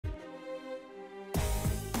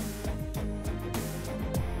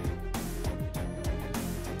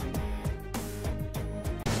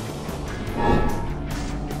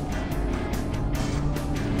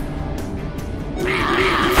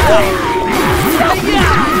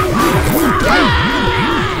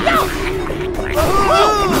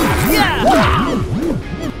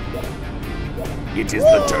It is the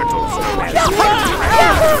turtles known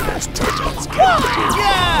as turtles can win.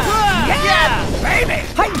 Yeah, baby!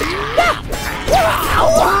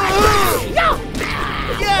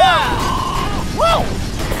 Whoa!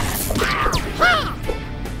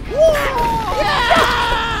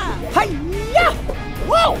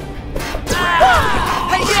 Whoa!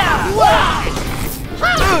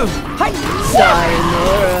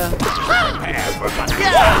 Sayonara.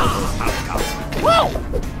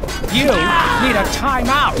 You need a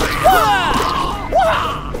timeout.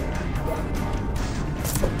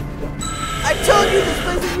 I told you this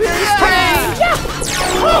place is really strange.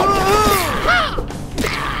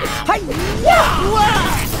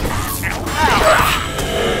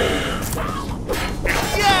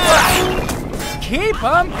 Keep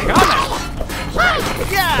them coming.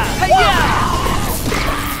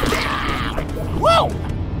 Whoa!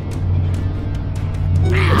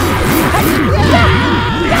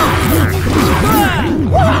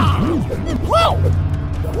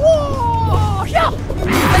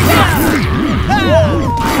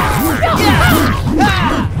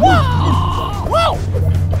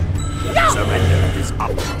 Surrender is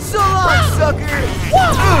up. So long, sucker.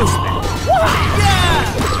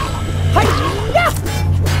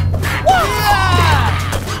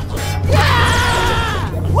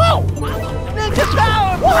 Ninja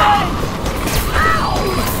power play!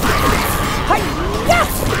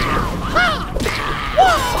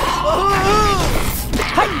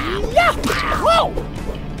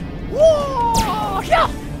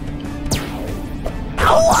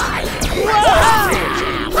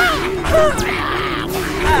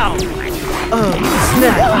 Oh,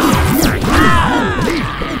 snap.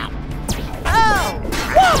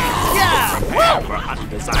 Prepare for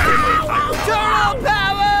undesirable items. Turtle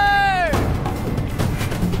power!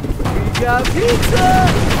 We got pizza.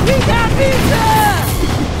 We got pizza!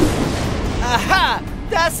 Aha!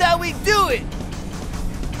 That's how we do it!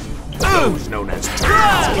 Those known as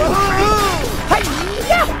turtles can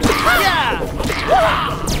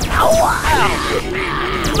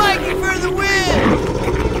Mikey for the win!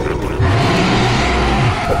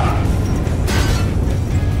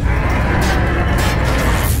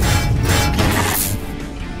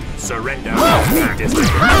 surrender.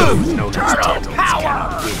 Those known as turtles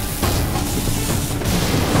cannot win.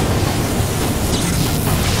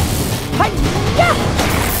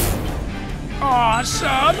 Awesome!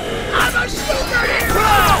 I'm a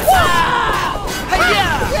superhero!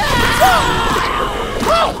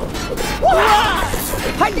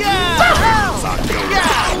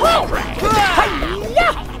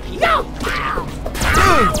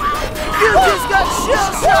 You just got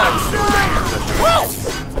shell shocked, son!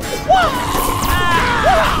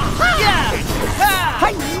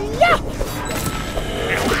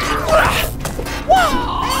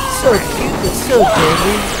 So cute and so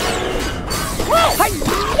deadly.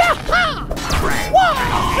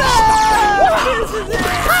 This is it!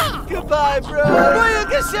 Goodbye, bro!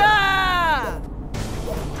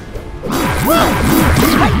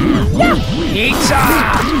 Pizza!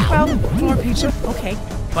 Well, more pizza, okay.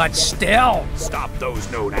 But still, Stop those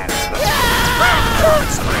known as the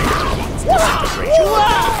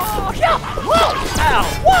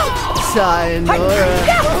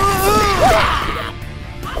Sayonara.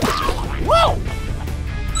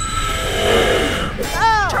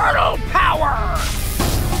 turtle power!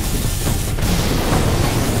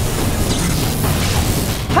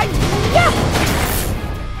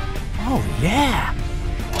 Oh yeah!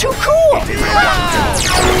 Too cool!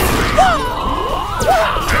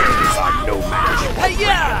 turtles are no match.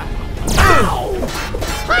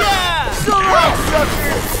 So long,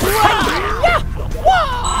 sucker!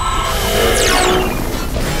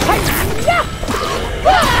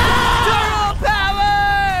 Turtle power!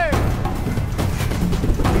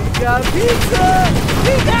 We got pizza.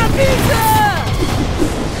 We got pizza!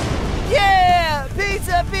 Yeah!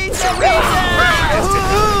 Pizza, pizza, pizza!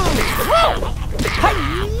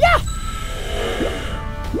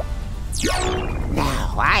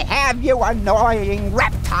 Now I have you annoying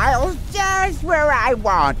reptiles just where I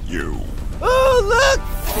want you. Oh, look!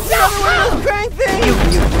 It's another one of those crane things!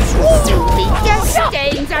 Soupy just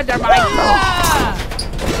stains under my coat.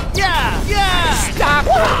 Yeah! Stop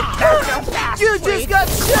it! That's so fast, You just got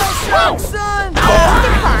shell shocked, son! Hold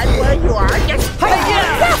the part where you are. Just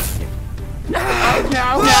Yeah!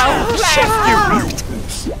 no. Blast you.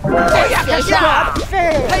 This is not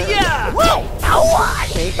fair. Yeah!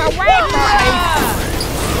 Keep away from me.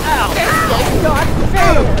 This is not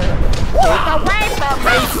fair. Keep away from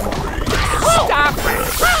me. Stop it.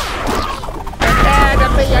 Prepare to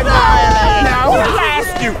be annihilated. Now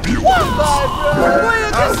blast you. Bye,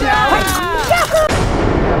 bro!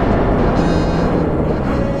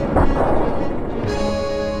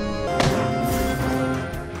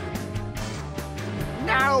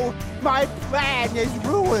 My plan is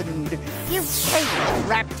ruined. You hate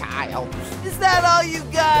reptiles. Is that all you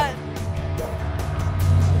got?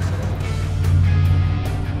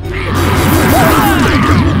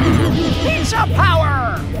 Pizza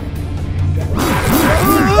power!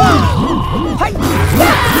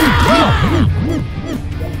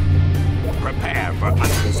 Prepare for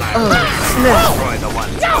undesirable. Destroy the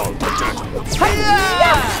ones called the turtles.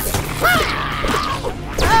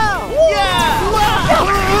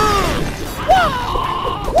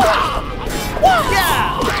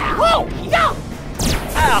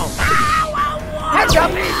 Heads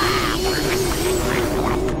up!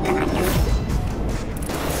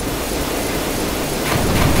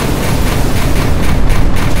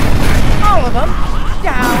 All of them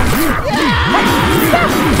down.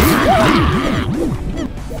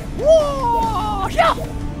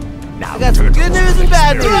 Now I got some good news and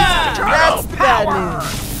bad news. Turtle That's the bad power.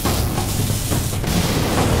 news.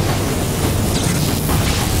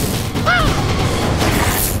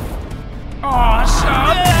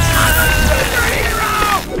 Awesome!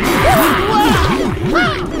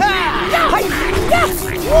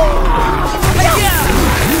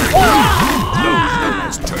 those known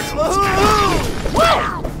as turtles.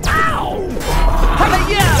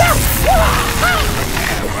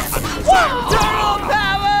 Turtle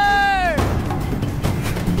power!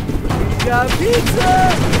 We got pizza!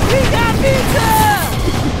 We got pizza!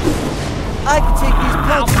 I can take these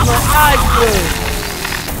punches with my eyes closed.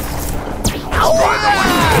 Destroy the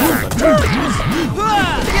ones called the turtles.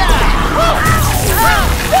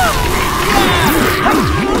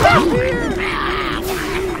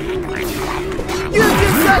 You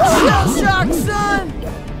just got shell shocked, son!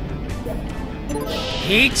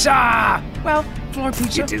 Pizza! Well, floor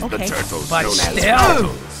pizza, It is the okay. turtles But known as still,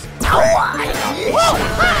 turtles.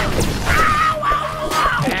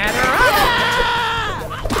 batter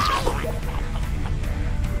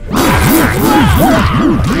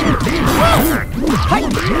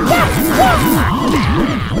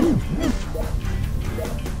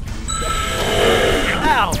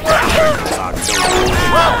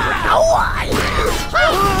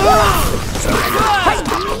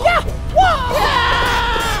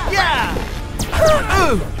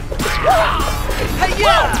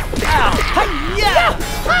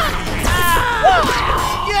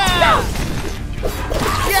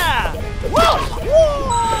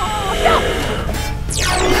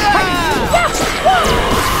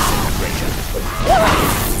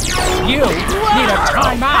You need a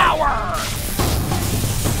timeout!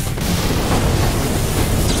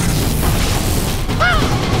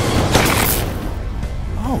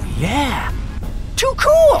 Oh, yeah! Too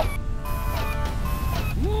cool!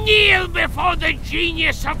 Kneel before the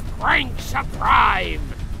genius of Frank Surprise!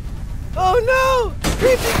 Oh no!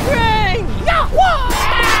 Creepy Krang!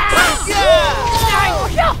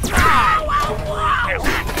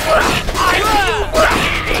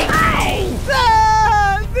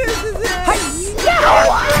 This is it!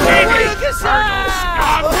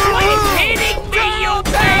 Stop hitting me, you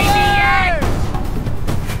maniac!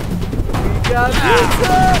 We got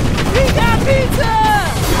pizza! We got pizza!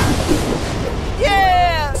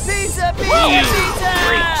 Yeah! Pizza, pizza, pizza!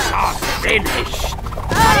 Freaks are finished!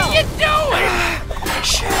 What are you doing?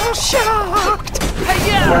 Shell shocked!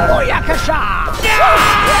 Hey-ya! Booyakasha!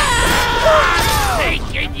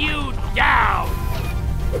 Taking you down!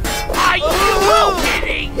 Are you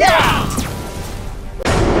kidding me?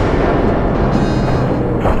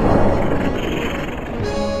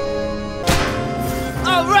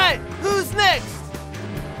 All right, who's next?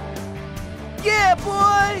 Yeah,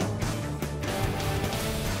 boy!